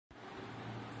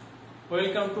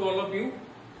Welcome to all of you.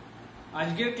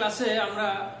 আজকের ক্লাসে আমরা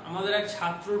আমাদের এক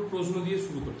ছাত্রর প্রশ্ন দিয়ে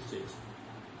শুরু করতে চাইছি।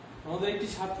 আমাদের একটি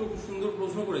ছাত্র খুব সুন্দর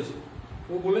প্রশ্ন করেছে।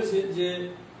 ও বলেছে যে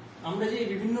আমরা যে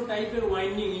বিভিন্ন টাইপের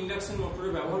ওয়াইন্ডিং ইন্ডাকশন মোটরে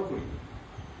ব্যবহার করি,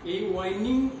 এই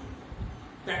ওয়াইন্ডিং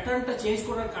প্যাটার্নটা চেঞ্জ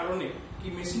করার কারণে কি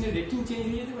মেশিনের রেটিং চেঞ্জ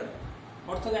হয়ে যেতে পারে?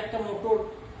 অর্থাৎ একটা মোটর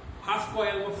হাফ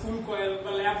কয়েল বা ফুল কয়েল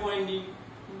বা ল্যাপ ওয়াইন্ডিং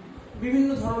বিভিন্ন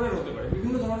ধরনের হতে পারে,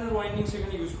 বিভিন্ন ধরনের ওয়াইন্ডিং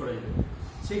সেখানে ইউজ করা যাবে।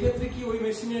 সেক্ষেত্রে কি ওই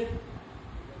মেশিনের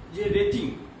যে রেটিং,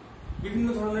 বিভিন্ন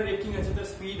ধরনের রেটিং আছে, তার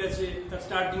স্পিড আছে, তার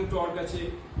স্টার্টিং টর্ক আছে,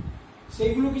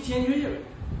 সেইগুলো কি চেঞ্জ হয়ে যাবে?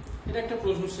 এটা একটা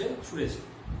প্রশ্ন সে ছুড়েছে।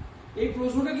 এই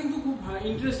প্রশ্নটা কিন্তু খুব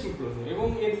ইন্টারেস্টিং প্রশ্ন এবং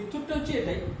এর উত্তরটা হচ্ছে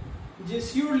এটাই যে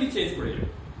সিওরলি চেঞ্জ করে যাবে।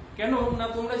 কেন না,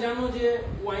 তোমরা জানো যে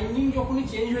ওয়াইন্ডিং যখনই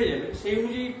চেঞ্জ হয়ে যাবে সেই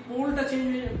অনুযায়ী পোলটা চেঞ্জ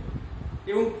হয়ে যাবে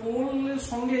এবং পোলের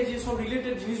সঙ্গে যে সব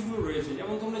রিলেটেড জিনিসগুলো রয়েছে,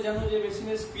 যেমন তোমরা জানো যে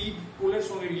মেশিনের স্পিড পোলের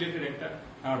সঙ্গে রিলেটেড একটা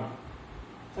টার্ম।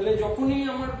 তাহলে যখনই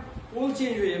আমার পোল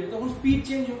চেঞ্জ হয়ে যাবে তখন স্পিড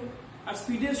চেঞ্জ হবে, আর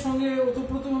স্পিডের সঙ্গে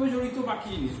ওতপ্রোতভাবে জড়িত বাকি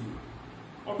জিনিসগুলো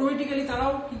অটোমেটিক্যালি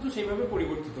তারাও কিন্তু সেইভাবে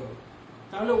পরিবর্তিত হবে।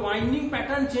 তাহলে ওয়াইন্ডিং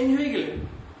প্যাটার্ন চেঞ্জ হয়ে গেলে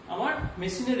আমার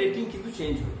মেশিনের রেটিং কিন্তু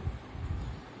চেঞ্জ হবে।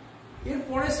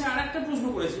 এরপরে সে আর একটা প্রশ্ন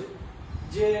করেছে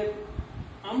যে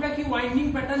আমরা কি ওয়াইন্ডিং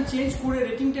প্যাটার্ন চেঞ্জ করে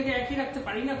রেটিংটাকে একই রাখতে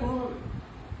পারি না কোনোভাবে?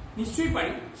 নিশ্চয়ই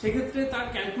পারি। সেক্ষেত্রে তার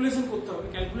ক্যালকুলেশন করতে হবে,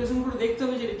 ক্যালকুলেশন করে দেখতে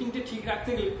হবে যে রেটিংটা ঠিক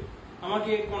রাখতে গেলে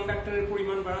আমাকে কন্ডাক্টরের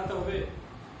পরিমাণ বাড়াতে হবে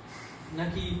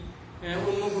নাকি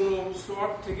অন্য কোনো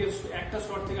স্লট থেকে একটা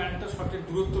স্লট থেকে আরেকটা স্লটের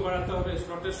দূরত্ব বাড়াতে হবে,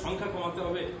 স্লটের সংখ্যা কমাতে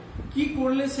হবে। কি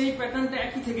করলে সেই প্যাটার্নটা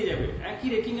একই থেকে যাবে, একই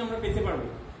রেটিং আমরা পেতে পারবো,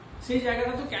 সেই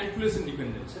জায়গাটা তো ক্যালকুলেশন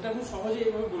ডিপেন্ডেন্ট। সেটা খুব সহজে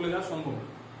এইভাবে বলে দেওয়া সম্ভব না,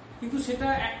 কিন্তু সেটা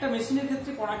একটা মেশিনের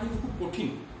ক্ষেত্রে করা কিন্তু খুব কঠিন,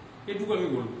 এটুকু আমি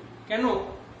বলবো। কেন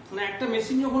না, একটা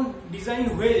মেশিন যখন ডিজাইন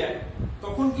হয়ে যায়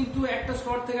তখন কিন্তু একটা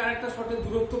স্লট থেকে আরেকটা স্লটের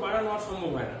দূরত্ব বাড়ানো আর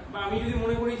সম্ভব হয় না। বা আমি যদি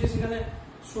মনে করি যে সেখানে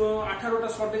 18টা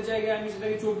স্লটের জায়গায় আমি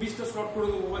সেটাকে 24টা স্লট করে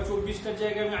দেবো বা 24টার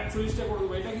জায়গায় আমি 48টা করে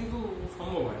দেবো, এটা কিন্তু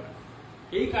সম্ভব হয় না।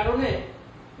 এই কারণে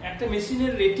একটা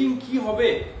মেশিনের রেটিং কি হবে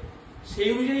সেই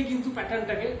অনুযায়ী কিন্তু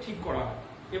প্যাটার্নটাকে ঠিক করা হয়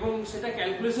এবং সেটা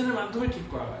ক্যালকুলেশনের মাধ্যমে ঠিক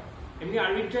করা হয়। এমনি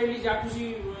আর্বিট্রারিলি যা খুশি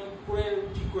করে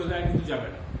ঠিক করে দেওয়া কিন্তু যাবে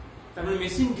না। তার মানে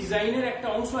মেশিন ডিজাইনের একটা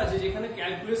অংশ আছে যেখানে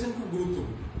ক্যালকুলেশন খুব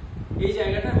গুরুত্বপূর্ণ। এই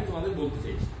জায়গাটা আমি তোমাদের বলতে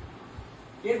চাইছি।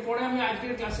 এরপরে আমি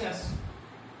আজকের ক্লাসে আসছি।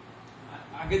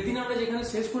 আগের দিন আমরা যেখানে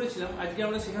শেষ করেছিলাম আজকে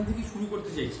আমরা সেখান থেকে শুরু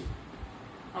করতে চাইছি।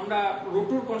 আমরা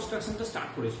রোটর কনস্ট্রাকশনটা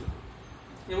স্টার্ট করেছিলাম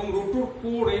এবং রোটর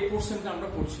কোর এই পোর্শনটা আমরা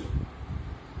পড়ছিলাম।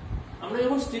 আমরা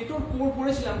যখন স্টেটর কোর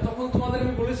পড়েছিলাম তখন তোমাদের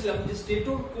আমি বলেছিলাম যে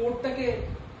স্টেটর কোরটাকে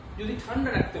যদি ঠান্ডা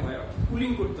রাখতে হয়,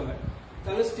 কুলিং করতে হয়,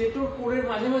 তাহলে স্টেটর কোরের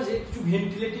মাঝে মাঝে কিছু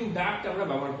ভেন্টিলেটিং ডাক্ট আমরা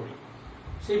ব্যবহার করি।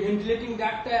 সেই ভেন্টিলেটিং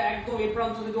ডাক্টটা একদম এ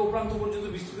প্রান্ত থেকে ও প্রান্ত পর্যন্ত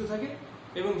বিস্তৃত থাকে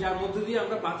এবং যার মধ্যে দিয়ে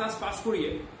আমরা বাতাস পাস করিয়ে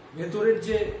ভেতরের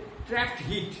যে ট্র্যাপড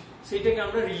হিট সেইটাকে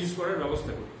আমরা রিলিজ করার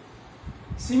ব্যবস্থা করি।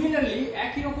 সিমিলারলি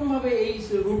একই রকম ভাবে এই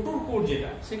রোটর কোর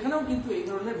যেটা, সেখানেও কিন্তু এই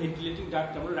ধরনের ভেন্টিলেটিং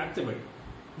ডাক্ট আমরা রাখতে পারি।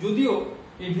 যদিও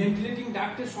এই ভেন্টিলেটিং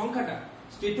ডাক্টের সংখ্যাটা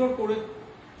স্টেটর কোরের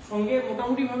সঙ্গে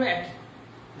মোটামুটি ভাবে একই,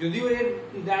 যদিও এর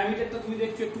ডায়ামিটারটা তুমি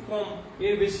দেখছো একটু কম,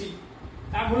 এর বেশি,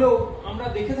 তাহলেও আমরা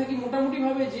দেখে থাকি মোটামুটি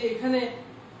ভাবে যে এখানে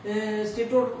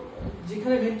স্টেটর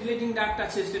যেখানে ভেন্টিলেটিং ডাক্ট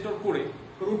আছে স্টেটর কোরে,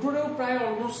 রোটরেও প্রায়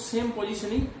অলমোস্ট সেম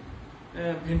পজিশনেই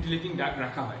ভেন্টিলেটিং ডাক্ট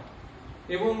রাখা হয়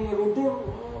এবং রোটর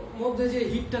মধ্যে যে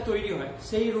হিটটা তৈরি হয়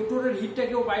সেই রোটরের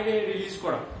হিটটাকেও বাইরে রিলিজ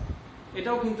করা,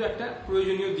 এটাও কিন্তু একটা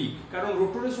প্রয়োজনীয় দিক। কারণ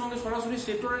রোটরের সঙ্গে সরাসরি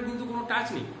স্টেটরের কিন্তু কোনো টাচ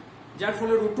নেই, যার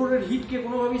ফলে রোটরের হিটকে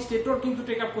কোনোভাবেই স্টেটর কিন্তু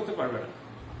টেক আপ করতে পারবে না,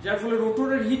 যার ফলে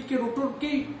রোটরের হিটকে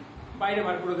রোটরকেই বাইরে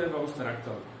বার করে দেওয়ার ব্যবস্থা রাখতে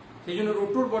হবে। সেই জন্য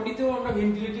রোটর বডিতেও আমরা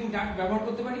ভেন্টিলেটিং ডাক্ট ব্যবহার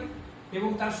করতে পারি এবং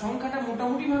তার সংখ্যাটা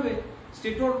মোটামুটি ভাবে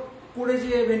স্টেটর করে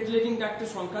যে ভেন্টিলেটিং ডাক্টের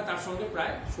সংখ্যা তার সঙ্গে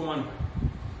প্রায় সমান হয়।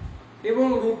 এবং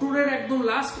রোটরের একদম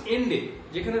লাস্ট এন্ডে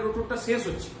যেখানে রোটরটা শেষ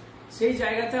হচ্ছে সেই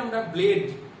জায়গাতে আমরা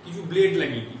কিছু ব্লেড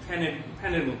লাগিয়ে দিই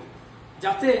ফ্যানের মতো,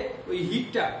 যাতে ওই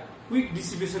হিটটা কুইক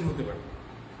ডিসিপেশন হতে পারে।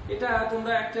 এটা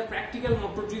তোমরা একটা প্র্যাকটিক্যাল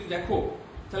মোটর যদি দেখো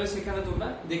তাহলে সেখানে তোমরা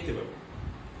দেখতে পাবে।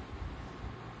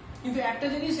 কিন্তু একটা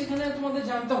জিনিস এখানে তোমাদের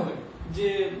জানতে হবে যে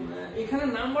এখানে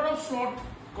নাম্বার অফ স্লট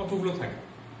কতগুলো থাকে,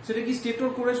 সেটা কি স্টেটর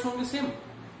কোরের সঙ্গে সেম?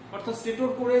 অর্থাৎ স্টেটর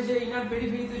কোরে যে ইনার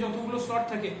পেরিফেরিতে যতগুলো স্লট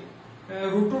থাকে,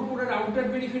 রোটর কোরের আউটার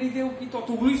পেরিফেরিতেও কি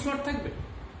ততগুলোই স্লট থাকবে?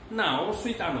 না,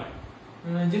 অবশ্যই তা নয়।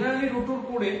 জেনারেলি রোটর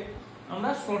কোরে আমরা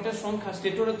স্লটের সংখ্যা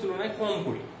স্টেটরের তুলনায় কম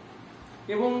করি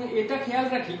এবং এটা খেয়াল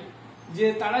রাখি যে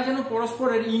তারা যেন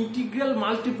পরস্পরের ইন্টিগ্রাল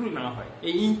মাল্টিপল না হয়।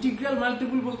 এই ইন্টিগ্রাল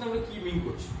মাল্টিপল বলতে আমরা কি মিন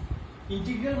করছি?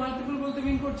 ইন্টিগ্রাল মাল্টিপল বলতে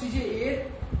মিন করছি যে এর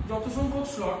যত সংখ্যক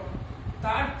স্লট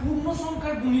তার পূর্ণ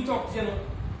সংখ্যার গুণিতক যেন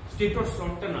স্টেটর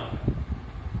স্লটটা না হয়।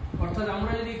 অর্থাৎ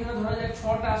আমরা যদি এখানে ধরা যায়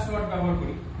 6টা স্লট ব্যবহার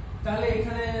করি, তাহলে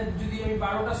এখানে যদি আমি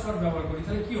 12টা স্লট ব্যবহার করি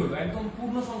তাহলে কি হলো, একদম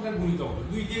পূর্ণ সংখ্যার গুণিতক হলো,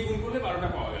 2 দিয়ে গুণ করলে 12টা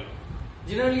পাওয়া গেল।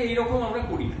 জেনারেলি এইরকম আমরা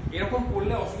করি না। এরকম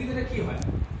করলে অসুবিধাটা কি হয়,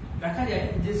 দেখা যায়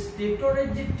যে স্টেটরের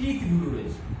যে টিথ গুলো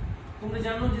রয়েছে, তোমরা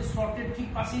জানো যে স্লটের ঠিক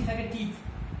পাশেই থাকে টিথ,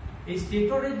 এই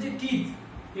স্টেটরের যে টিথ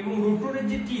এবং রোটরের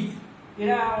যে টিথ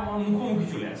এরা মুখোমুখি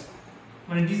চলে আসে।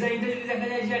 মানে ডিজাইনটা যদি দেখা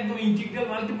যায় যে একদম ইন্টিগ্রাল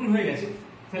মাল্টিপল হয়ে গেছে,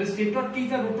 তাহলে স্টেটর টিথ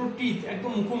আর রোটর টিথ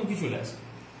একদম মুখোমুখি চলে আসে।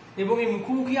 এবং এই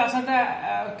মুখোমুখি আসাটা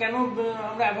কেন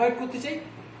আমরা অ্যাভয়েড করতে চাই,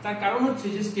 তার কারণ হচ্ছে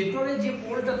যে স্টেটরে যে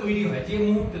পোলটা তৈরি হয়, যে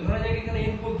মুহূর্তে ধরা যায় এখানে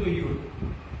এন পোল তৈরি হলো,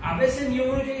 আবেশের নিয়ম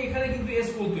অনুযায়ী এখানে কিন্তু এস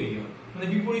পোল তৈরি হয়, মানে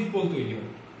বিপরীত পোল তৈরি হয়।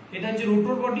 এটা হচ্ছে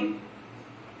রোটর বডি,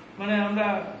 মানে আমরা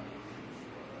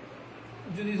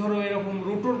যদি ধরো এরকম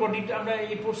রোটর বডিটা, আমরা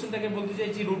এই পোর্শনটাকে বলতে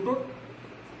চাইছি রোটর,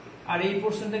 আর এই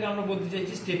পোর্শনটাকে আমরা বলতে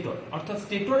চাইছি স্টেটর। অর্থাৎ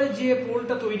স্টেটরে যে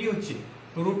পোলটা তৈরি হচ্ছে,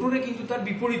 রোটরে কিন্তু তার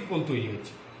বিপরীত পোল তৈরি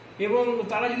হচ্ছে। এবং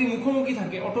তারা যদি মুখোমুখি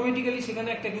থাকে অটোমেটিক্যালি সেখানে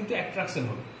একটা কিন্তু অ্যাট্রাকশন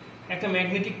হবে, একটা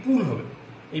ম্যাগনেটিক পুল হবে।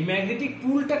 এই ম্যাগনেটিক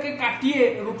পুলটাকে কাটিয়ে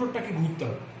রোটরটাকে ঘুরতে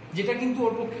হবে, যেটা কিন্তু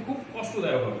ওর পক্ষে খুব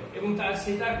কষ্টদায়ক হবে এবং তার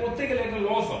সেটা করতে গেলে একটা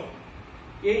লস হবে।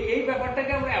 এই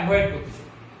ব্যাপারটাকে আমরা অ্যাভয়েড করতে চাই।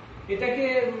 এটাকে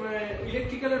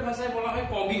ইলেকট্রিক্যালের ভাষায় বলা হয়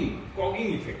কগিং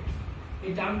ইফেক্ট।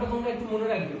 এই টার্মটা তোমরা একটু মনে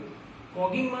রাখবে।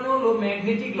 কগিং মানে হলো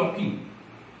ম্যাগনেটিক লকিং।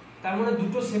 তার মানে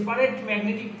দুটো সেপারেট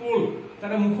ম্যাগনেটিক পোল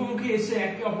তারা মুখোমুখি এসে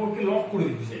একে অপরকে লক করে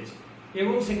দিতে চাইছে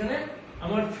এবং সেখানে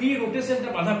আমার ফ্রি রোটেশনটা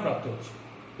বাধাপ্রাপ্ত হচ্ছে।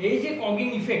 এই যে কগিং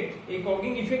ইফেক্ট, এই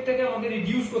কগিং ইফেক্টটাকে আমাকে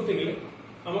রিডিউস করতে গেলে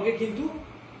আমাকে কিন্তু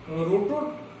রোটর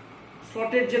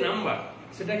স্লটের যে নাম্বার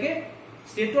সেটাকে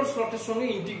স্টেটর স্লটের সঙ্গে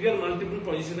ইন্টিগ্রাল মাল্টিপল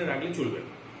পজিশনে রাখলে চলবে।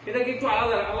 এটাকে একটু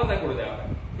আলাদা আলাদা করে দেওয়া হয়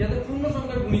যাতে পূর্ণ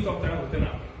সংখ্যার গুণিতক তারা হতে না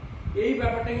পারে। এই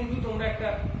ব্যাপারটা কিন্তু তোমরা একটা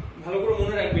ভালো করে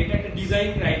মনে রাখবে, এটা একটা ডিজাইন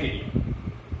ক্রাইটেরিয়া।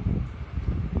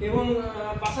 এবং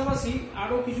পাশাপাশি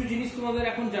আরো কিছু জিনিস তোমাদের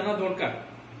এখন জানা দরকার।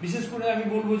 বিশেষ করে আমি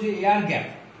বলবো যে এয়ার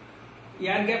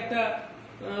গ্যাপটা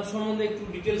সম্বন্ধে একটু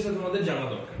ডিটেলসে তোমাদের জানা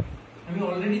দরকার। আমি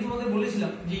অলরেডি তোমাদের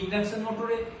বলেছিলাম যে ইন্ডাকশন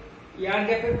মোটরে এয়ার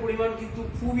গ্যাপের পরিমাণ কিন্তু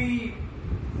খুবই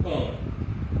কম,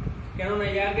 কেননা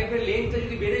এয়ার গ্যাপের লেন্থটা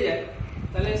যদি বেড়ে যায়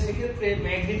তাহলে সেক্ষেত্রে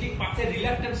ম্যাগনেটিক পাথের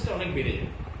রিলাক্টেন্সটা অনেক বেড়ে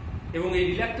যায়। এবং এই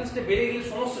রিলাক্টেন্সটা বেড়ে গেলে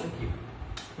সমস্যাটা কি,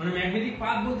 মানে ম্যাগনেটিক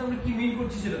পাথ বলতে আমরা কি মিন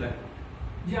করছি সেটা দেখো।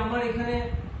 যে আমার এখানে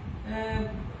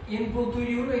এন পোল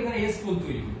তৈরি হলো, এখানে এস পোল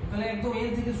তৈরি হলো, তাহলে একদম এন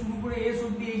থেকে শুরু করে এস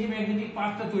অব্দি এই যে ম্যাগনেটিক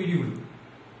পাথটা তৈরি হলো।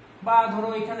 বা ধরো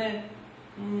এখানে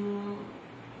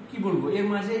কি বলবো, এর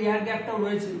মাঝে এয়ার গ্যাপটাও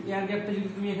রয়েছে। এয়ার গ্যাপটা যদি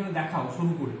তুমি এখানে দেখাও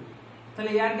শুরু করে,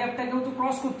 তাহলে এয়ার গ্যাপটাকেও তো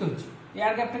ক্রস করতে হচ্ছে।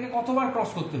 এয়ার গ্যাপটাকে কতবার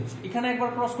ক্রস করতে হচ্ছে, এখানে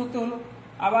একবার ক্রস করতে হলো,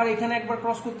 আবার এখানে একবার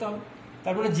ক্রস করতে হবে।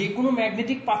 তারপরে যে কোনো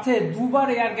ম্যাগনেটিক পাথে দুবার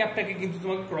এয়ার গ্যাপটাকে কিন্তু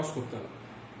তোমাকে ক্রস করতে হবে।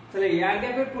 তাহলে এয়ার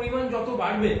গ্যাপের পরিমাণ যত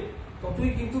বাড়বে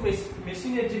ততই কিন্তু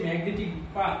মেশিনের যে ম্যাগনেটিক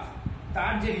পাথ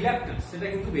তার যে রিলাক্টেন্স সেটা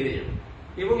কিন্তু বেড়ে যাবে।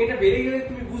 এবং এটা বেড়ে গেলে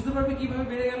তুমি বুঝতে পারবে কিভাবে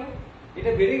বেড়ে গেল।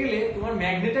 এটা বেড়ে গেলে তোমার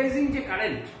ম্যাগনেটাইজিং যে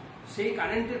কারেন্ট, সেই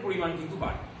কারেন্টের পরিমাণ কিন্তু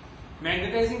বাড়ে।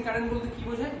 ম্যাগনেটাইজিং কারেন্ট বলতে কি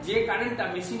বোঝায়, যে কারেন্টটা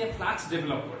মেশিনে ফ্লাক্স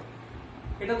ডেভেলপ করে।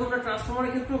 এটা তোমরা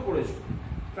ট্রান্সফরমারের ক্ষেত্রেও পড়েছো।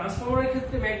 ট্রান্সফরমারের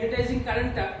ক্ষেত্রে ম্যাগনেটাইজিং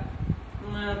কারেন্টটা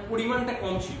পরিমাণটা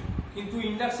কম ছিল, কিন্তু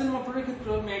ইন্ডাকশন মোটরের ক্ষেত্রে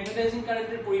ম্যাগনেটাইজিং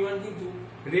কারেন্টের পরিমাণ কিন্তু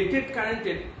রেটেড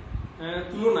কারেন্টের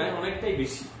তুলনায় অনেকটাই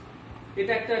বেশি।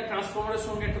 এটা একটা ট্রান্সফরমারের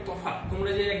সঙ্গে একটা তফাৎ।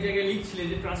 তোমরা যে এক জায়গায় লিখছিলে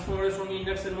যে ট্রান্সফরমারের সঙ্গে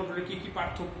ইন্ডাকশন মোটরের কি কি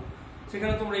পার্থক্য,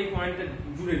 সেখানে তোমরা এই পয়েন্টটা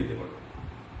জুড়ে দিতে পারো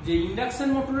যে ইন্ডাকশন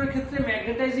মোটরের ক্ষেত্রে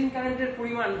ম্যাগনেটাইজিং কারেন্টের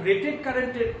পরিমাণ রেটেড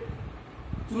কারেন্টের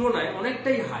তুলনায়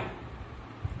অনেকটাই হাই,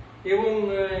 এবং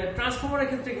ট্রান্সফরমারের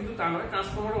ক্ষেত্রে কিন্তু তা নয়,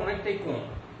 ট্রান্সফরমারে অনেকটাই কম।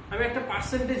 আমি একটা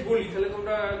পার্সেন্টেজ বলি তাহলে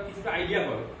তোমরা কিছুটা আইডিয়া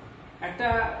পাবে। একটা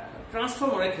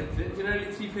ট্রান্সফরমারের ক্ষেত্রে জেনারেলি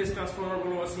 3 ফেজ ট্রান্সফরমার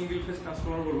বলো বা সিঙ্গেল ফেজ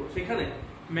ট্রান্সফরমার বলো, সেখানে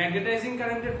ম্যাগনেটাইজিং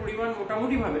কারেন্টের পরিমাণ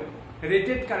মোটামুটি ভাবে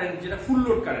রেটেড কারেন্ট যেটা ফুল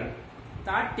লোড কারেন্ট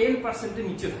তার 10%-এর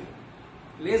নিচে থাকে,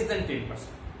 লেস দ্যান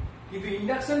 10%। কিন্তু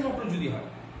ইন্ডাকশন মোটর যদি হয়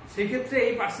সেক্ষেত্রে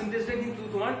এই পার্সেন্টেজটা কিন্তু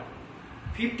তোমার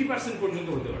 50% পর্যন্ত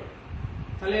হতে পারে।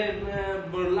 তাহলে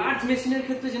লার্জ মেশিনের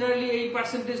ক্ষেত্রে জেনারেলি এই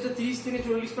পার্সেন্টেজটা 30 থেকে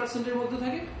 40%-এর মধ্যে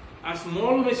থাকে। আর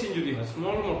স্মল মেশিন যদি হয়,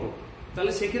 স্মল মোটর,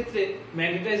 তাহলে সেক্ষেত্রে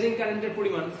ম্যাগনেটাইজিং কারেন্টের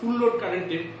পরিমাণ ফুল লোড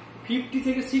কারেন্টের 50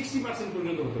 থেকে 60%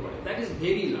 পর্যন্ত হতে পারে। That is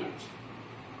very large.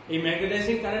 এই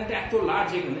ম্যাগনেটাইজিং কারেন্টটা এত লার্জ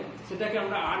এখানে, সেটাকে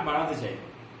আমরা আর বাড়াতে চাই।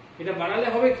 এটা বাড়ালে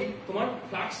হবে কি, তোমার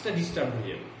ফ্লাক্সটা ডিস্টার্ব হয়ে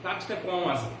যাবে, ফ্লাক্সটা কম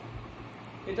আসবে,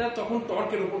 এটা তখন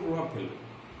টর্কের উপর প্রভাব ফেলবে।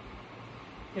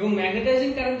 এবং ম্যাগনেটাইজিং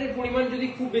কারেন্টের পরিমাণ যদি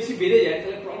খুব বেশি বেড়ে যায়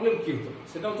তাহলে প্রবলেম কি হতো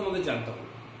সেটাও তোমাদের জানতে হবে।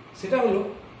 সেটা হলো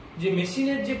যে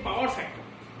মেশিনের যে পাওয়ার ফ্যাক্টর,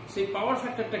 সেই পাওয়ার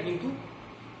ফ্যাক্টরটা কিন্তু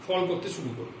ফল করতে শুরু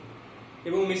করবে।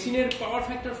 এবং মেশিনের পাওয়ার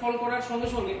ফ্যাক্টর ফল করার সঙ্গে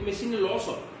সঙ্গে মেশিনের লস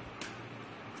হবে।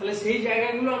 তাহলে সেই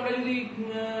জায়গাগুলো আমরা যদি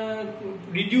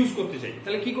রিডিউস করতে চাই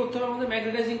তাহলে কি করতে হবে, আমাদের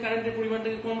ম্যাগনেটাইজিং কারেন্টের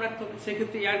পরিমাণটাকে কম রাখতে হবে।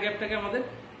 সেক্ষেত্রে এয়ার গ্যাপটাকে আমাদের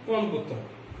কম করতে হবে।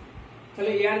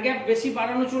 তাহলে এয়ার গ্যাপ বেশি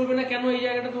বাড়ানো চলবে না কেন, এই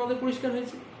জায়গাটা তোমাদের পরিষ্কার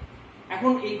হয়েছে।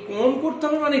 এখন এই কম করতে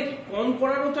হবে মানে কি, কম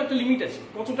করারও তো একটা লিমিট আছে,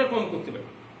 কতটা কম করতে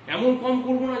পারবে। এমন কম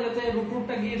করবো না যাতে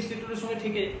রোটরটা গিয়ে স্টেটরের সঙ্গে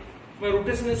ঠেকে বা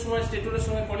রোটেশনের সময় স্টেটরের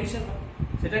সঙ্গে কলিশন হয়,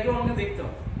 সেটাকেও আমাকে দেখতে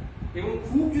হবে। এবং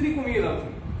খুব যদি কমিয়ে দাও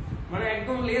তুমি, মানে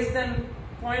একদম লেস দ্যান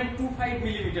 0.25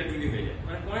 মিলিমিটার যদি হয়ে যায়,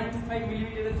 মানে 0.25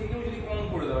 মিলিমিটারের থেকেও যদি কম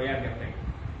করে দাও এয়ার গ্যাপটাকে,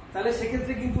 তাহলে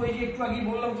সেক্ষেত্রে কিন্তু এই যে একটু আগে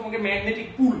বললাম তোমাকে ম্যাগনেটিক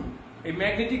পুল, এই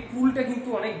ম্যাগনেটিক পুলটা কিন্তু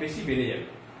অনেক বেশি বেড়ে যাবে।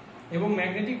 এবং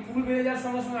ম্যাগনেটিক পুল বেড়ে যাওয়ার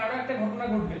সঙ্গে সঙ্গে আরো একটা ঘটনা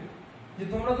ঘটবে, যে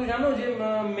তোমরা তো জানো যে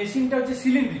মেশিনটা হচ্ছে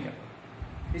সিলিন্ড্রিক্যাল।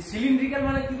 এই সিলিন্ড্রিক্যাল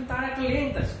মানে কিন্তু তার একটা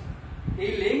লেন্থ আছে,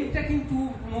 এই লেন্থটা কিন্তু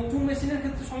নতুন মেশিনের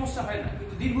ক্ষেত্রে সমস্যা হয় না,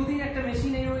 কিন্তু দীর্ঘদিন একটা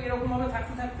মেশিন এরকম ভাবে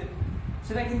থাকতে থাকতে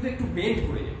সেটা কিন্তু একটু বেন্ড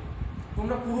করে যাবে।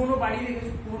 তোমরা পুরোনো বাড়ি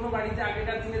দেখেছো, পুরোনো বাড়িতে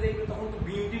আগেকার দিনে দেখবে তখন তো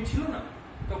বিম টিম ছিল না,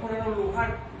 তখন এরকম লোহার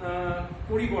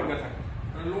পরিবর্গা থাকতো,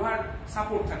 লোহার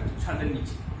সাপোর্ট থাকতো ছাদের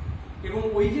নিচে, এবং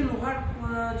ওই যে লোহার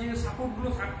যে সাপোর্ট গুলো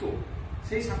থাকতো,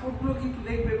 সেই সাপোর্ট গুলো কিন্তু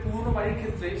দেখবে পুরোনো বাড়ির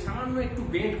ক্ষেত্রে সামান্য একটু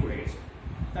বেন্ড করে গেছে।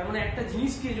 তার মানে একটা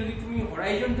জিনিসকে যদি তুমি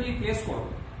হরাইজন্টালি প্লেস করো,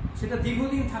 সেটা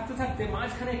দীর্ঘদিন থাকতে থাকতে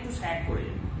মাঝখানে একটু স্যাগ করে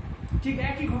যাবে। ঠিক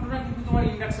একই ঘটনা কিন্তু তোমার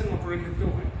ইন্ডাকশন মোটরের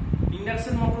ক্ষেত্রেও হয়।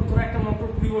 ইন্ডাকশন মোটর ধরো একটা মোটর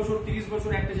 20 বছর 30 বছর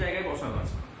একটা জায়গায় বসানো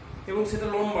আছে, এবং সেটা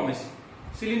লম্বা মেশিন,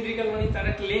 সিলিন্ড্রিক্যাল মানে তার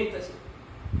একটা লেন্থ আছে।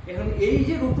 এখন এই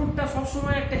যে রোটরটা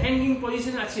সবসময় একটা হ্যাঙ্গিং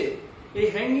পজিশন আছে, এই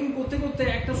হ্যাঙ্গিং করতে করতে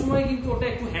একটা সময় কিন্তু ওটা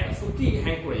একটু সত্যি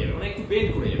হ্যাং করে যাবে, মানে একটু বেন্ড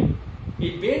করে যাবে।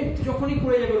 এই বেন্ড যখনই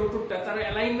করে যাবে রোটরটা, তার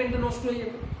অ্যালাইনমেন্টটা নষ্ট হয়ে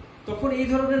যাবে। তখন এই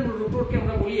ধরনের রোটরকে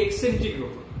আমরা বলি এক্সেন্ট্রিক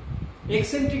রোটর।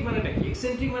 এক্সেন্ট্রিক মানেটা কি?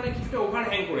 এক্সেন্ট্রিক মানে কিছুটা ওভার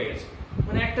হ্যাং করে গেছে,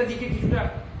 মানে একটা দিকে কিছুটা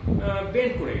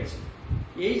বেন্ড করে গেছে।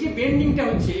 এই যে বেন্ডিংটা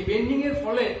হচ্ছে, এই বেন্ডিং এর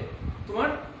ফলে তোমার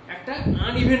একটা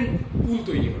আনইভেন পুল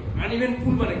তৈরি হবে। আনইভেন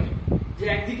পুল মানে কি, যে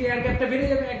একদিকে এয়ার গ্যাপটা বেড়ে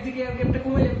যাবে, একদিকে এয়ার গ্যাপটা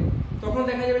কমে যাবে। তখন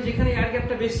দেখা যাবে যেখানে এয়ার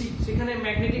গ্যাপটা বেশি সেখানে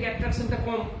ম্যাগনেটিক অ্যাট্রাকশনটা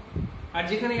কম, আর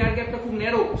যেখানে এয়ার গ্যাপটা খুব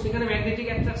ন্যারো সেখানে ম্যাগনেটিক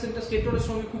অ্যাট্রাকশনটা স্টেটরের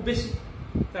সঙ্গে খুব বেশি।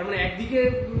 তার মানে একদিকে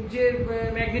যে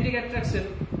ম্যাগনেটিক অ্যাট্রাকশন,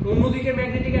 অন্যদিকে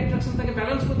ম্যাগনেটিক অ্যাট্রাকশন তাকে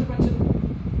ব্যালেন্স করতে পারছে না।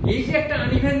 এই যে একটা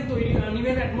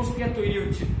আনইভেন অ্যাটমসফিয়ার তৈরি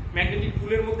হচ্ছে, ম্যাগনেটিক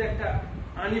পুলের মধ্যে একটা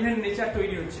আনইভেন নেচার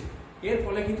তৈরি হচ্ছে, এর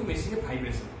ফলে কিন্তু মেশিনে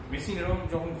ভাইব্রেশন, মেশিন এরকম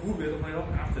যখন ঘুরবে তখন এরকম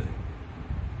কাঁপতে থাকে।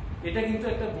 এটা কিন্তু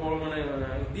একটা বড় মানে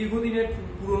দীর্ঘদিনের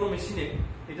পুরোনো মেশিনে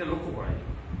এটা লক্ষ্য করা যায়।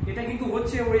 এটা কিন্তু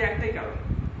হচ্ছে ওই একটাই কারণ,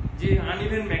 যে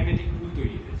আনইভেন ম্যাগনেটিক পুল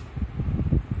তৈরি হয়েছে।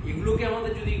 এগুলোকে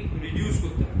আমাদের যদি রিডিউস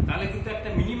করতে হয়, তাহলে কিন্তু একটা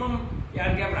মিনিমাম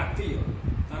এয়ার গ্যাপ রাখতেই হবে,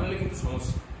 তাহলে কিন্তু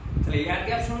সমস্যা। তাহলে এয়ার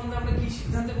গ্যাপ সম্বন্ধে আমরা কি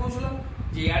সিদ্ধান্তে পৌঁছলাম,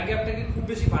 যে এয়ার গ্যাপটাকে খুব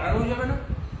বেশি বাড়ানো যাবে না,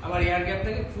 আবার এয়ার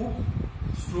গ্যাপটাকে খুব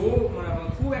স্লো মানে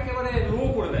খুব একেবারে লো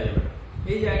করে দেওয়া যাবে না।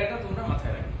 এই জায়গাটা তোমরা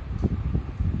মাথায় রাখবে।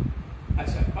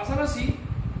 আচ্ছা, পাশাপাশি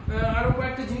আরো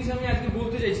কয়েকটা জিনিস আমি আজকে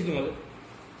বলতে চাইছি তোমাদের।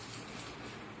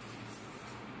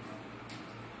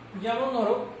 যেমন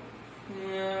ধরো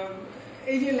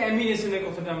এই যে ল্যামিনেশনের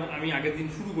কথাটা আমি আগের দিন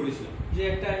শুরু করেছিলাম, যে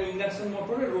একটা ইন্ডাকশন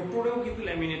মোটরের রোটরেও কিন্তু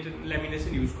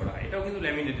ল্যামিনেশন ইউজ করা হয়, এটাও কিন্তু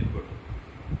ল্যামিনেটেড বোর্ড।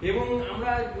 এবং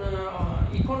আমরা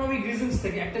ইকোনমিক রিজনস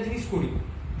থেকে একটা জিনিস করি,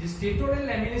 যে স্টেটরের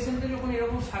ল্যামিনেশনটা যখন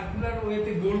এরকম সার্কুলার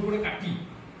ওয়েতে গোল করে কাটি,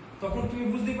 তখন তুমি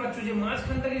বুঝতেই পারছো যে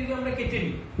মাঝখানটাকে যদি আমরা কেটে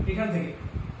নিই এখান থেকে,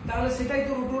 তাহলে সেটাই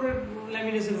তো রোটরের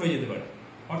ল্যামিনেশন হয়ে যেতে পারে।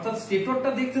 অর্থাৎ স্টেটরটা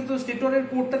দেখতে তো, স্টেটরের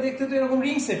কোডটা দেখতে তো এরকম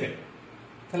রিং শেপের,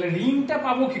 তাহলে রিংটা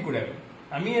পাবো কি করে?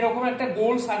 আমি এরকম একটা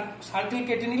গোল সার্কেল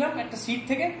কেটে নিলাম একটা সিট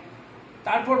থেকে,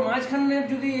 তারপর মাঝখানে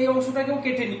যদি এই অংশটাকেও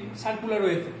কেটে নিই সার্কুলার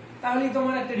ওয়েতে, তাহলেই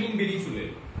তোমার একটা রিং বেরিয়ে চলে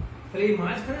এলো। তাহলে এই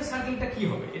মাঝখানের সার্কেলটা কি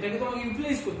হবে, এটাকে তোমাকে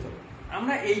ইউটিলাইজ করতে হবে।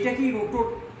 আমরা এইটাকেই রোটর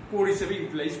কোর হিসেবে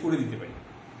ইউটিলাইজ করে দিতে পারি।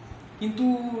 কিন্তু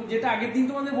যেটা আগের দিন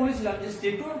তোমাদের বলেছিলাম, যে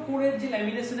স্টেটর কোরের যে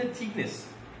ল্যামিনেশনের থিকনেস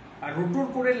আর রোটর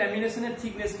কোরের ল্যামিনেশনের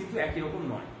থিকনেস কিন্তু একই রকম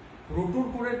নয়। রোটর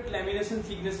কোরের ল্যামিনেশন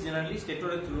থিকনেস জেনারেলি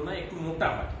স্টেটরের তুলনায় একটু মোটা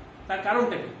হয়। তার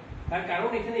কারণটা কি? তার কারণ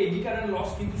এখানে এডি কারেন্ট লস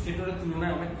কিন্তু স্টেটরের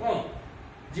তুলনায় অনেক কম,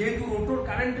 যেহেতু রোটর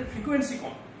কারেন্টের ফ্রিকোয়েন্সি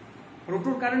কম।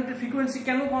 রোটর কারেন্টের ফ্রিকোয়েন্সি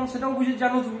কেন কম সেটাও বুঝে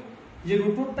জানো তুমি, যে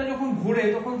রোটরটা যখন ঘোরে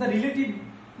তখন তার রিলেটিভ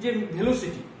যে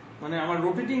ভেলোসিটি, মানে আমার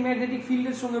রোটেটিং ম্যাগনেটিক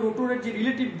ফিল্ডের সঙ্গে রোটরের যে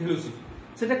রিলেটিভ ভেলোসিটি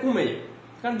সেটা কমে যায়,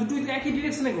 কারণ দুটোই তো একই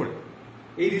ডিরেকশনে ঘোরে।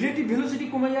 এই রিলেটিভ ভেলোসিটি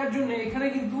কমে যাওয়ার জন্য এখানে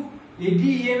কিন্তু এডি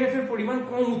ইএমএফ এর পরিমাণ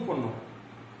কম উৎপন্ন হয়।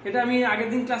 এটা আমি আগের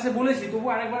দিন ক্লাসে বলেছি, তবু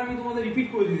আরেকবার আমি তোমাদের রিপিট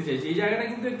করে দিতে চাইছি। এই জায়গাটা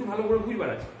কিন্তু একটু ভালো করে বুঝবার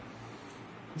আছে,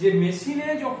 যে মেশিনে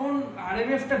যখন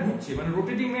আরএমএফটা ঘুরছে, মানে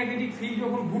রোটেটিং ম্যাগনেটিক ফিল্ড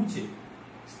যখন ঘুরছে,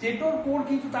 স্টেটর কোর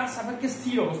কিন্তু তার সাপেক্ষে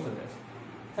স্থির অবস্থাতে আছে।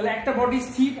 তাহলে একটা বডি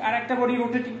স্থির আর একটা বডি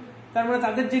রোটেটিং, তার মানে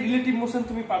তাদের যে রিলেটিভ মোশন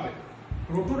তুমি পাবে।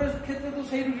 রোটরের ক্ষেত্রে তো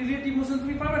সেই রিলেটিভ মোশন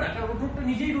তুমি পাবে না, কারণ রোটরটা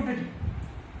নিজেই রোটেটিং।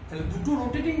 তাহলে দুটো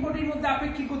রোটেটিং বডির মধ্যে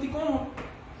আপেক্ষিক গতি কম হয়,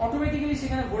 অটোমেটিক্যালি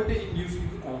সেখানে ভোল্টেজ ইনডিউস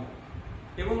কিন্তু কম হয়।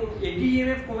 এবং এডি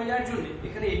ইএমএফ কমে যাওয়ার জন্য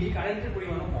এখানে এডি কারেন্টের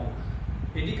পরিমাণও কম,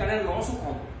 এডি কারেন্ট লসও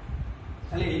কম।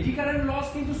 তাহলে এডি কারেন্ট লস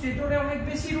কিন্তু স্টেটরে অনেক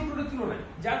বেশি রোটরের তুলনায়,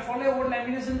 যার ফলে ওর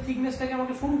ল্যামিনেশন থিকনেসটাকে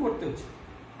আমাকে শুরু করতে হচ্ছে।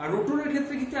 আর রোটরের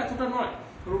ক্ষেত্রে কিন্তু এতটা নয়,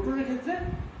 রোটরের ক্ষেত্রে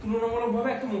তুলনামূলকভাবে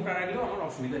একটু মোটা রাখলেও আমার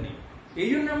অসুবিধা নেই। এই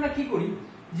জন্য আমরা কি করি,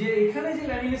 যে এখানে যে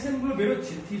ল্যামিনেশন গুলো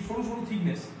বেরোচ্ছে সরু সরু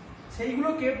থিকনেস,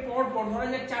 সেইগুলোকে পর পর ধরা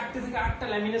যায় 4টে থেকে 8টা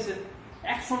ল্যামিনেশন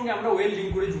একসঙ্গে আমরা ওয়েল্ডিং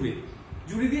করে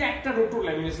জুড়ে দিয়ে একটা রোটর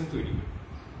ল্যামিনেশন তৈরি করি।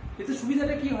 এতে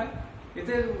সুবিধাটা কি হয়,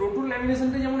 এতে রোটর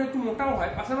ল্যামিনেশনটা যেমন একটু মোটাও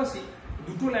হয়, পাশাপাশি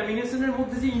দুটো ল্যামিনেশনের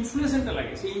মধ্যে যে ইনসুলেশনটা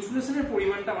লাগে সেই ইনসুলেশনের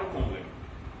পরিমাণটা আমার কম লাগে।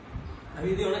 আমি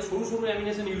যদি অনেক সরু সরু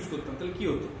ল্যামিনেশন ইউজ করতাম তাহলে কি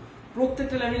হতো,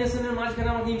 প্রত্যেকটা ল্যামিনেশনের মাঝখানে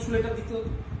আমাকে ইনসুলেটর দিতে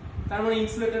হতো, তার মানে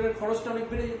ইনসুলেটরের খরচটা অনেক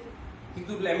বেড়ে যেত।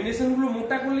 কিন্তু ল্যামিনেশন গুলো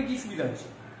মোটা করলে কি সুবিধা হচ্ছে,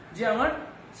 যে আমার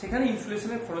সেখানে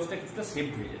ইনসুলেশনের খরচটা কিছুটা সেভ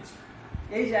হয়ে যাচ্ছে।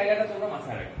 এই জায়গাটা তোমরা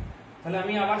মাথায় রাখবে। তাহলে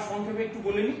আমি আবার সংক্ষেপে একটু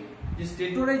বলে নিই, যে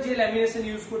স্টেটরে যে ল্যামিনেশন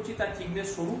ইউজ করছি তার থিকনেস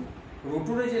সরু,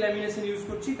 রোটরে যে ল্যামিনেশন ইউজ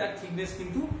করছি তার থিকনেস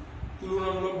কিন্তু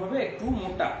তুলনামূলকভাবে একটু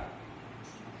মোটা।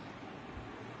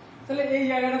 তাহলে এই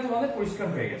জায়গাটা তোমাদের পরিষ্কার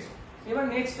হয়ে গেছে। এবার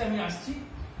নেক্সট আমি আসছি,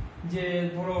 যে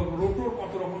ধরো রোটর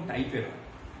কত রকম টাইপের হয়।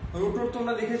 রোটর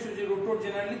তোমরা দেখেছো যে রোটর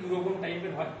জেনারেলি দু রকম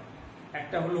টাইপের হয়,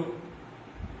 একটা হলো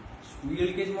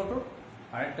স্কুইরেল কেজ মোটর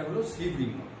আর একটা হলো স্লিপ রিং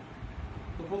মোটর।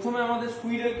 তো প্রথমে আমাদের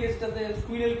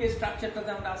স্কুইরেল কেজ স্ট্রাকচারটাতে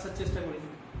আমরা আসার চেষ্টা করেছি,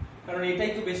 কারণ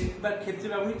এটাই তো বেশিরভাগ ক্ষেত্রে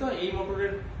ব্যবহৃত হয়। এই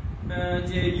মোটরের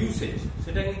যে ইউসেজ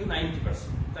সেটা কিন্তু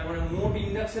 90%, তার মানে মোট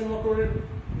ইন্ডাকশন মোটরের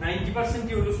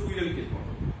 90%ই হলো স্কুইরেল কেজ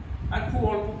মোটর, আর খুব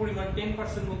অল্প পরিমাণ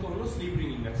 10% মতো হলো স্লিপ রিং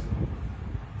ইন্ডাকশন মোটর।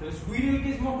 তাহলে স্কুইরেল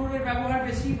কেজ মোটরের ব্যবহার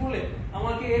বেশি বলে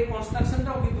আমাকে এর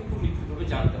কনস্ট্রাকশনটাও কিন্তু খুব নিখুঁতভাবে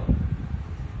জানতে হবে।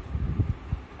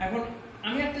 এখন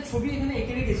আমি একটা ছবি এখানে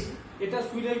এঁকে রেখেছি, এটা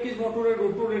স্কুইরেল কেজ মোটরের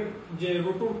রোটরের যে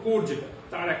রোটর কোর যেটা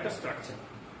তার একটা স্ট্রাকচার।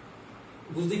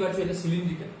 বুঝতেই পারছো এটা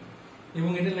সিলিন্ড্রিক্যাল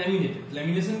এবং এটা ল্যামিনেটেড।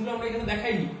 ল্যামিনেশন গুলো আমরা এখানে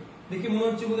দেখাইনি, দেখে মনে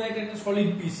হচ্ছে বোধহয় এটা একটা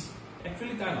সলিড পিস,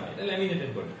 অ্যাকচুয়ালি তা নয়, এটা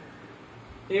ল্যামিনেটেড বডি।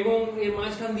 এবং এর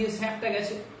মাঝখান দিয়ে শ্যাফটটা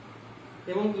গেছে,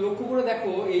 এবং লক্ষ্য করে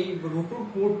দেখো এই রোটর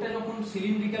কোরটা যখন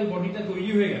সিলিন্ড্রিক্যাল বডিটা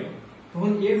তৈরি হয়ে গেল,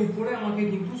 তখন এর উপরে আমাকে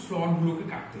কিন্তু স্লট গুলোকে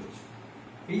কাটতে হচ্ছে।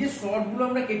 এই যে স্লট গুলো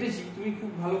আমরা কেটেছি, তুমি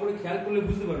খুব ভালো করে খেয়াল করলে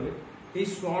বুঝতে পারবে, এই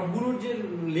স্লট গুলোর যে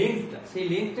লেন্থটা, সেই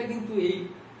লেন্থটা কিন্তু এই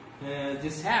যে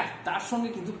শ্যাফট তার সঙ্গে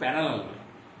কিন্তু প্যারালাল নয়।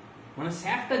 মানে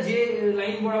শ্যাফটটা যে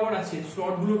লাইন বরাবর আছে,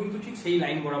 স্লট গুলো কিন্তু ঠিক সেই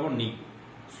লাইন বরাবর নেই।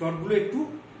 স্লট গুলো একটু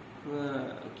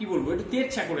কি বলবো, একটু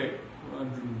তেরছা করে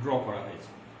ড্র করা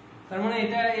হয়েছে। তার মানে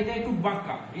এটা একটু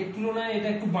বাঁকা, এর তুলনায় এটা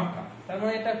একটু বাঁকা। তার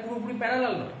মানে এটা পুরোপুরি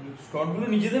প্যারালাল নয়। স্লট গুলো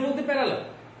নিজেদের মধ্যে প্যারালাল,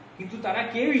 কিন্তু তারা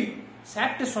কেউই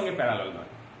শ্যাফটের সঙ্গে প্যারালাল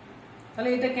নয়। তাহলে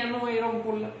এটা কেন এরকম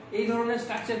করলাম? এই ধরনের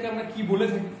স্ট্রাকচারকে আমরা কি বলে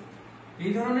থাকি?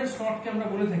 এই ধরনের স্লটকে আমরা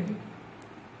বলে থাকি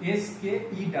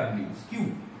SKEW, স্কিউ।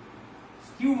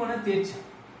 স্কিউ মানে তেরছা,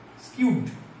 স্কিউড।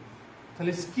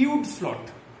 তাহলে স্কিউড স্লট,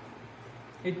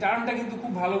 এই টার্মটা কিন্তু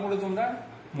খুব ভালো করে তোমরা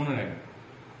মনে রাখবে।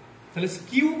 তাহলে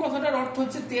স্কিউ কথাটার অর্থ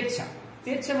হচ্ছে তেরছা।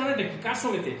 তেরছা মানেটা কি, কার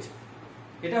সঙ্গে তেরছা?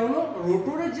 এটা হলো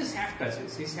রোটরের যে শ্যাফট আছে,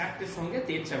 সেই শ্যাফটের সঙ্গে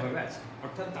তেরছা ভাবে আছে,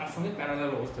 অর্থাৎ তার সঙ্গে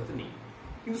প্যারালাল অবস্থাতে নেই।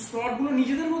 কিন্তু স্লট গুলো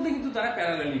নিজেদের মধ্যে কিন্তু তারা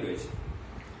প্যারালালি রয়েছে।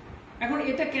 এখন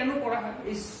এটা কেন করা হয়,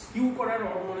 এই স্কিউ করার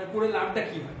মানে করে লাভটা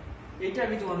কি হয়, এটা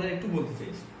আমি তোমাদের একটু বলতে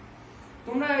চাইছি।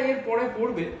 তোমরা এর পরে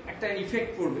পড়বে, একটা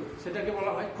ইফেক্ট পড়বে, সেটাকে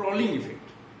বলা হয় ক্রলিং ইফেক্ট।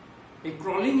 এই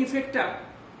ক্রলিং ইফেক্টটা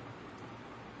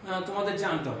তোমাদের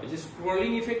জানতে হবে, যে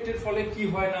ক্রলিং ইফেক্টের ফলে কি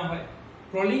হয় না হয়।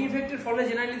 ক্রলিং ইফেক্টের ফলে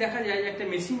জেনারেলি দেখা যায় যে একটা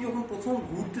মেশিন যখন প্রথম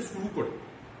ঘুরতে শুরু করে,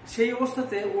 সেই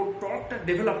অবস্থাতে ওর টর্কটা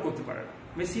ডেভেলপ করতে পারে না।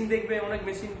 মেশিন দেখবে, অনেক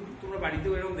মেশিন তোমরা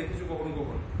বাড়িতেও এরকম দেখেছো কখনো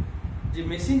কখনো, যে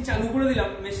মেশিন চালু করে দিলাম,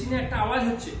 মেশিনে একটা আওয়াজ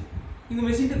হচ্ছে কিন্তু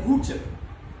মেশিনটা ঘুরছে না।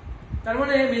 তার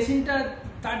মানে মেশিনটা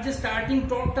তার যে স্টার্টিং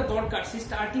টর্কটা দরকার, সেই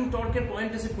স্টার্টিং টর্কের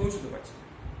পয়েন্টে সে পৌঁছতে পারছে,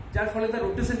 যার ফলে তার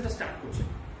রোটেশনটা স্টার্ট করছে।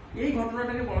 এই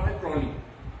ঘটনাটাকে বলা হয় ক্রলিং।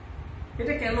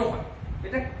 এটা কেন হয়?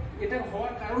 এটা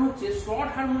হওয়ার কারণ হচ্ছে স্লট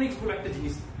হারমোনিক্স বলে একটা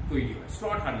জিনিস তৈরি হয়।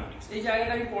 স্লট হারমোনিক্স, এই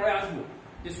জায়গাটা আমি পরে আসবো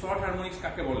যে স্লট হারমোনিক্স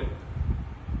কাকে বলে।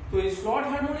 তো এই স্লট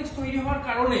হারমোনিক্স তৈরি হওয়ার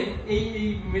কারণে এই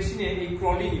মেশিনে এই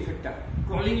ক্রলিং ইফেক্টটা,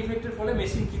 ক্রলিং ইফেক্টের ফলে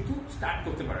মেশিন কিন্তু স্টার্ট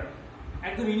করতে পারে না।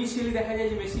 একদম ইনিশিয়ালি দেখা যায়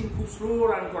যে মেশিন খুব স্লো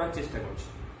রান করার চেষ্টা করছে।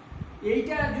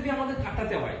 এইটা যদি আমাদের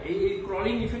কাটাতে হয়, এই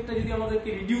ক্রলিং ইফেক্টটা যদি আমাদেরকে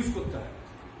রিডিউস করতে হয়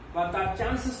বা তার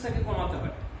চান্সেসটাকে কমাতে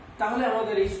হয়, তাহলে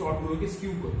আমাদের এই স্লটগুলোকে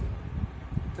স্কিউ করতে হবে।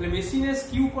 তাহলে মেশিনে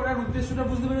স্কিউ করার উদ্দেশ্যটা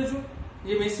বুঝতে পেরেছো,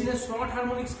 যে মেশিনের স্লট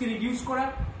হারমোনিক্সকে রিডিউস করা,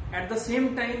 অ্যাট দ্য সেম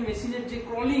টাইম মেশিনের যে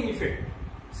ক্রলিং ইফেক্ট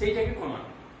সেইটাকে কমানো।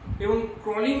 এবং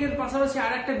ক্রলিং এর পাশাপাশি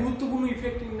আর একটা গুরুত্বপূর্ণ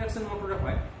ইফেক্ট ইন্ডাকশন মোটরে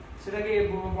হয়, সেটাকে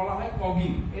বলা হয়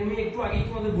কগিং। আমি একটু আগেই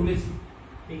তোমাদের বলেছি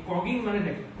এই কগিং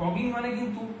মানেটা কি। কগিং মানে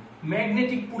কিন্তু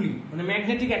ম্যাগনেটিক পুলিং, মানে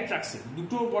ম্যাগনেটিক অ্যাট্রাকশন।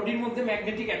 দুটো বডির মধ্যে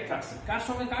ম্যাগনেটিক অ্যাট্রাকশন, কার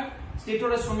সঙ্গে কার?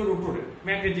 স্টেটরের সঙ্গে রোটরের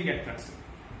ম্যাগনেটিক অ্যাট্রাকশন।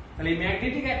 তাহলে এই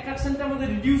ম্যাগনেটিক অ্যাট্রাকশনটা আমাদের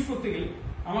রিডিউস করতে গেলে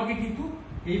আমাকে কিন্তু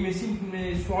এই মেশিন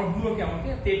স্লটগুলোকে আমাকে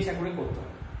তেড়ছা করে করতে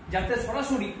হবে, যাতে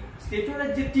সরাসরি স্টেটরের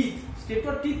যে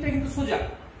স্টেটর টিথটা কিন্তু সোজা।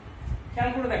 খেয়াল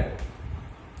করে দেখো,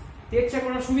 তেড়ছা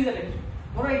করার সুবিধা নেই।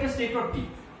 ধরো এটা স্টেটর টিথ,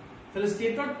 তাহলে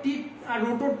স্টেটর টিথ আর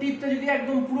রোটর টিথটা যদি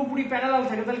একদম পুরোপুরি প্যারালাল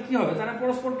থাকে তাহলে কি হবে, তারা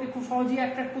পরস্পরকে খুব সহজেই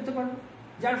অ্যাট্রাক্ট করতে পারবে,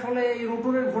 যার ফলে এই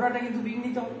রোটরের ঘোড়াটা কিন্তু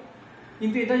বিঘ্নিত হবে।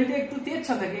 কিন্তু এটা যদি একটু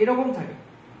তেড়ছা থাকে, এরকম থাকে,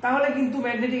 তাহলে কিন্তু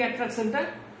ম্যাগনেটিক অ্যাট্রাকশনটা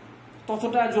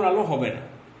ততটা জোরালো হবে না।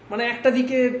 মানে একটা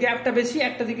দিকে গ্যাপটা বেশি,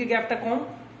 একটা দিকে গ্যাপটা কম,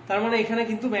 তার মানে এখানে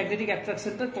কিন্তু ম্যাগনেটিক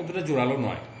অ্যাট্রাকশনটা ততটা জোরালো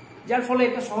নয়, যার ফলে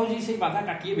এটা সহজেই সেই বাধা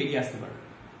কাটিয়ে বেরিয়ে আসতে পারে।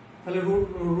 তাহলে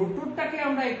রোটরটাকে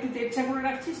আমরা একটু তেড়ছা করে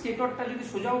রাখছি, স্টেটরটা যদি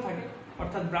সোজাও থাকে,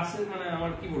 অর্থাৎ ব্রাশের মানে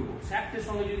আমার কি বলবো শ্যাফটের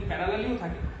সঙ্গে যদি প্যারালালিও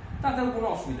থাকে, তাতেও কোনো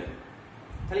অসুবিধা নেই।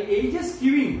 তাহলে এই যে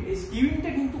স্কিউইং, এই স্কিউইংটা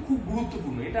কিন্তু খুব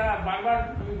গুরুত্বপূর্ণ, এটা বারবার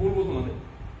আমি বলবো তোমাদের।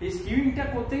 এই স্কিউইংটা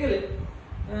করতে গেলে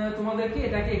তোমাদেরকে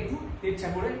এটাকে একটু তেড়ছা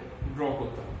করে ড্র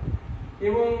করতে হবে।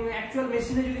 এবং অ্যাকচুয়াল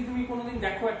মেশিনে যদি তুমি কোনোদিন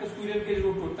দেখো একটা স্কুইরেল কেজ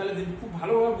রোটর, তাহলে খুব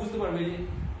ভালোভাবে বুঝতে পারবে যে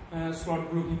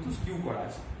স্লটগুলো কিন্তু স্কিউ করা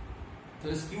আছে।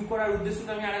 তাহলে স্কিউ করার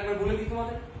উদ্দেশ্যটা আমি আরেকবার বলে দিই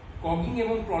তোমাদের, কগিং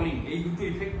এবং ক্রলিং এই দুটো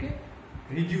ইফেক্টকে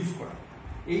রিডিউস করা,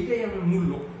 এইটাই আমার মূল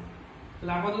লক্ষ্য।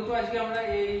 তাহলে আপাতত আজকে আমরা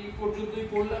এই পর্যন্তই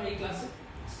পড়লাম এই ক্লাসে।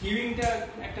 স্কিউইংটা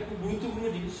একটা খুব গুরুত্বপূর্ণ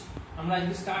জিনিস, আমরা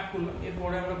আজকে স্টার্ট করলাম,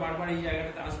 এরপরে আমরা বারবার এই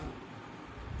জায়গাটাতে আসবো।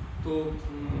 তো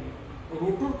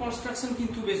রোটর কনস্ট্রাকশন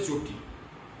কিন্তু বেশ জটিল,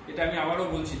 এটা আমি আবারও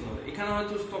বলছি তোমাদের। এখানে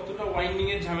হয়তো ততটা ওয়াইন্ডিং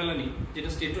এর ঝামেলা নেই যেটা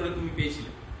স্টেটরে তুমি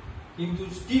পেয়েছিলে, কিন্তু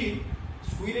still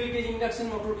squirrel cage induction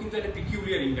motor কিন্তু একটা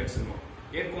পিকিউলিয়ার ইন্ডাকশন মোটর,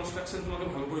 এর কনস্ট্রাকশন তোমাকে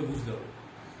ভালো করে বুঝতে হবে।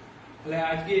 তাহলে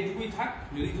আজকে এটুকুই থাক,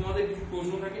 যদি তোমাদের কিছু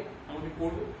প্রশ্ন থাকে আমাকে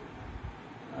করবে,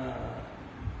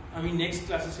 আমি নেক্সট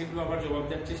ক্লাসে সেগুলো আবার জবাব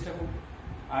দেওয়ার চেষ্টা করব।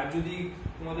 আর যদি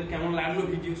তোমাদের কেমন লাগলো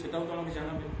ভিডিও সেটাও তো আমাকে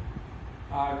জানাবে,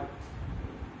 আর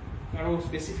কারো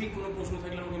স্পেসিফিক কোনো প্রশ্ন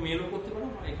থাকলে আমাকে মেলও করতে পারো,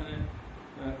 আর এখানে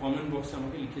কমেন্ট বক্সে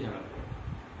আমাকে লিখে জানাতে পারো।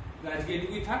 আজকে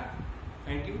এটুকুই থাক,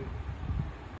 থ্যাংক ইউ।